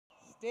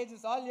Stage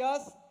is all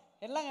yours.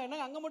 எல்லாம்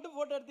என்னங்க அங்கே மட்டும்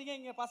ஃபோட்டோ எடுத்தீங்க,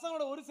 இங்கே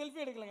பசங்களோட ஒரு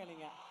செல்ஃபி எடுக்கலங்க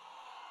நீங்கள்.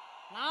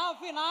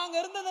 நான் அங்கே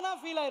இருந்ததுன்னா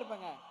ஃபீல்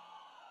ஆயிருப்பேங்க.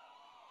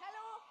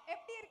 ஹலோ,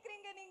 எப்படி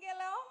இருக்கிறீங்க நீங்க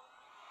எல்லாம்?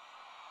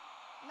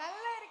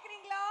 நல்லா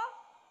இருக்கிறீங்களா?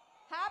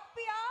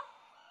 ஹாப்பியா?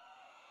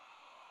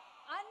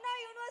 அண்ணா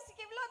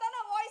யூனிவர்சிட்டிக்கு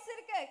இவ்வளவுதானா வாய்ஸ்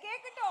இருக்கு,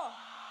 கேட்கட்டும்.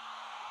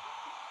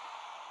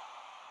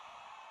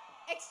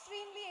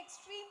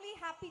 Extremely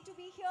happy to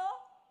be here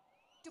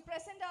to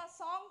present our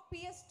song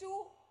PS2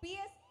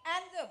 PS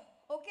Anthem.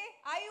 Okay,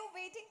 are you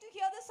waiting to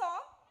hear the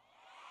song?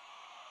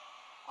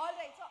 All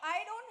right, so I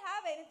don't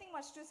have anything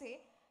much to say.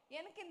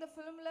 எனக்கு இந்த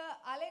ஃபிலிம்ல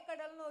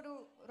அலைக்கடல்னு ஒரு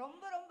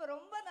ரொம்ப ரொம்ப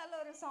ரொம்ப நல்ல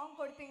ஒரு சாங்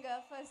கொடுத்தீங்க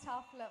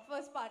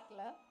first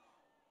பார்ட்ல.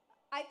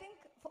 I think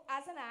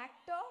as an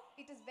actor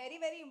it is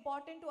very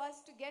important to us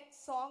to get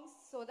songs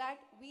so that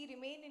we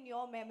remain in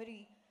your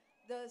memory.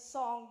 The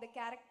song, the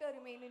character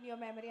remain in your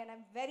memory, and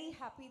I'm very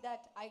happy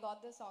that I got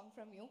the song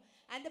from you.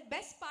 And the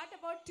best part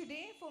about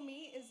today for me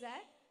is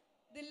that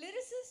the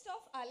lyricist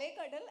of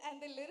Alekadal and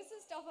the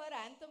lyricist of our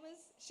anthem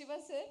is Shiva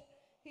sir.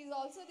 He's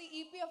also the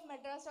EP of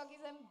Madras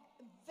Talkies. I'm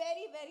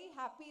very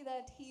happy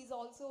that he's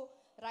also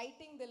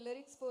writing the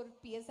lyrics for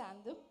PS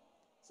Anthem.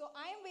 So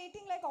I am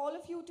waiting like all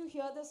of you to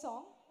hear the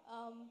song.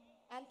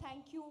 And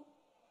thank you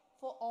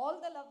for all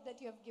the love that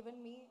you have given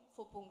me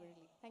for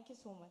Pongali. Thank you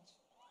so much.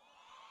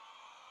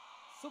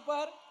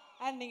 Super.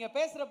 And நீங்கள்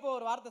பேசுகிறப்போ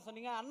ஒரு வார்த்தை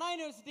சொன்னீங்க, அண்ணா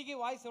யூனிவர்சிட்டிக்கு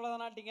voice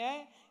எவ்வளோதானாட்டிங்க.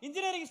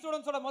 Engineering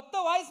ஸ்டூடெண்ட்ஸோட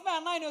மொத்த வாய்ஸுமே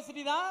அண்ணா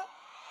university தான்.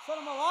 So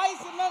நம்ம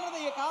voice இல்லைன்றதை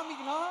இங்கே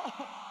காமிக்கணும்.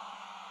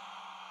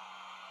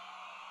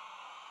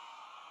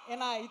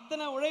 ஏன்னா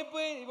இத்தனை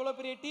உழைப்பு, இவ்வளோ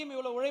பெரிய டீம்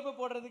இவ்வளோ உழைப்பு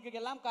போடுறதுக்கு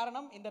எல்லாம்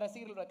காரணம் இந்த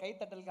ரசிகர்களோட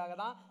கைத்தட்டலுக்காக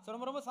தான். ஸோ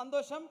ரொம்ப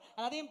சந்தோஷம்.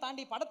 அதையும்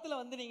தாண்டி படத்தில்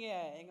வந்து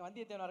நீங்கள் எங்கள்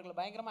வந்தியத்தேவன் அவர்களை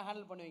பயங்கரமாக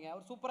ஹேண்டில் பண்ணுவீங்க.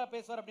 அவர் சூப்பராக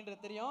பேசுவார்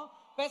அப்படின்றது தெரியும்.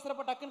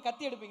 பேசுகிறப்ப டக்குன்னு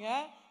கத்தி எடுப்பீங்க.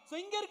 ஸோ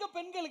இங்கே இருக்க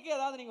பெண்களுக்கு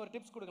ஏதாவது நீங்கள் ஒரு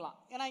டிப்ஸ் கொடுக்கலாம்.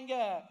 ஏன்னா இங்கே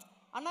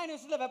அண்ணா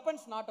யூனிவர்சிட்டியில்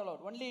weapons not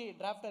allowed, only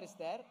drafter is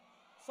there.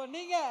 So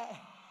நீங்கள்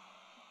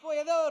இப்போ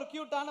ஏதோ ஒரு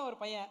க்யூட்டான ஒரு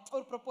பையன்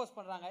ஒரு ப்ரப்போஸ்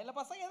பண்ணுறாங்க, இல்லை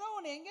பசங்க ஏதோ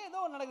ஒன்று எங்கே ஏதோ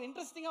ஒன்று நடக்குது,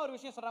 இன்ட்ரெஸ்டிங்காக ஒரு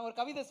விஷயம் சொல்கிறாங்க, ஒரு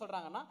கவிதை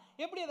சொல்கிறாங்கன்னா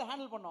எப்படி அதை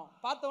ஹேண்டில் பண்ணோம்?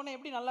 பார்த்த உடனே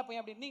எப்படி நல்ல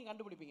பையன் அப்படின்னு நீங்கள்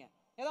கண்டுபிடிப்பீங்க?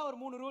 ஏதாவது ஒரு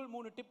 3 ரூல்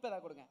 3 டிப்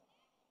ஏதாவது கொடுங்க.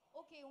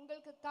 ஓகே,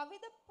 உங்களுக்கு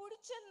கவிதை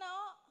பிடிச்சன்னா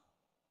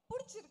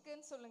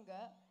பிடிச்சிருக்குன்னு சொல்லுங்க,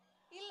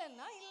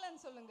 இல்லைன்னா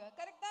இல்லைன்னு சொல்லுங்க.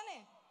 கரெக்ட் தானே?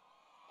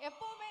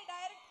 எப்பவுமே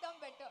டைரக்ட் தான்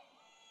பெட்டர்.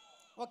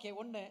 ஓகே,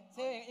 ஒன்று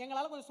சரி,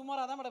 எங்களால் கொஞ்சம்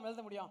சுமாராக தான் மேடம்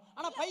எழுத முடியும்.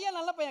 ஆனால் பையன்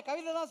நல்ல பையன்,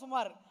 கவிதை தான்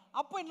சுமார்,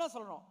 அப்போ என்ன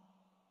சொல்கிறோம்?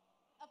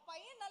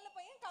 பையன் நல்ல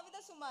பையன், கவிதை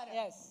சுமார்.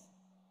 எஸ்,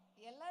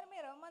 எல்லாருமே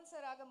ரஹ்மான்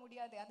சார் ஆக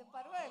முடியாது, அது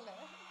பரவாயில்ல.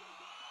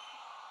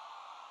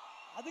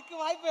 அதுக்கு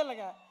வாய்ப்பே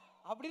இல்லைங்க.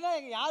 அப்படின்னா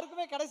எங்கள்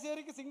யாருக்குமே கடைசி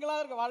வரைக்கும்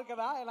சிங்கிளாக இருக்க வாழ்க்கை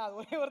தான். ஏன்னா அது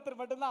ஒரே ஒருத்தர்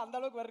மட்டும்தான் அந்த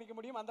அளவுக்கு வர்ணிக்க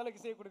முடியும், அந்த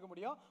அளவுக்கு இசையை கொடுக்க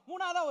முடியும்.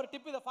 3ஆவதா ஒரு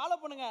டிப், இதை ஃபாலோ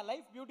பண்ணுங்க,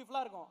 லைஃப்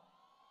பியூட்டிஃபுல்லாக இருக்கும்.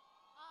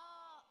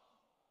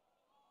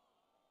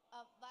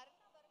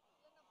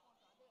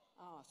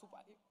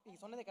 சூப்பர்,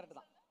 நீங்கள் சொன்னதே கரெக்ட்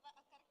தான்.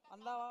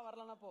 வந்தாவா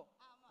வரலன்னா போ.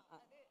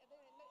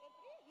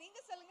 நீங்க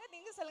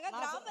சொல்லுங்க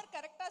கிராமர்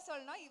கரெக்ட்டா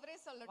சொல்லணும், இவரே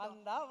சொல்லட்டும்.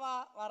 வந்தா வா,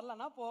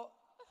 வரலன்னா போ.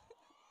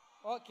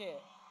 ஓகே,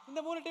 இந்த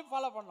 3 டிப்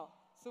ஃபாலோ பண்ணோம்.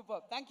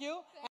 Super, thank you.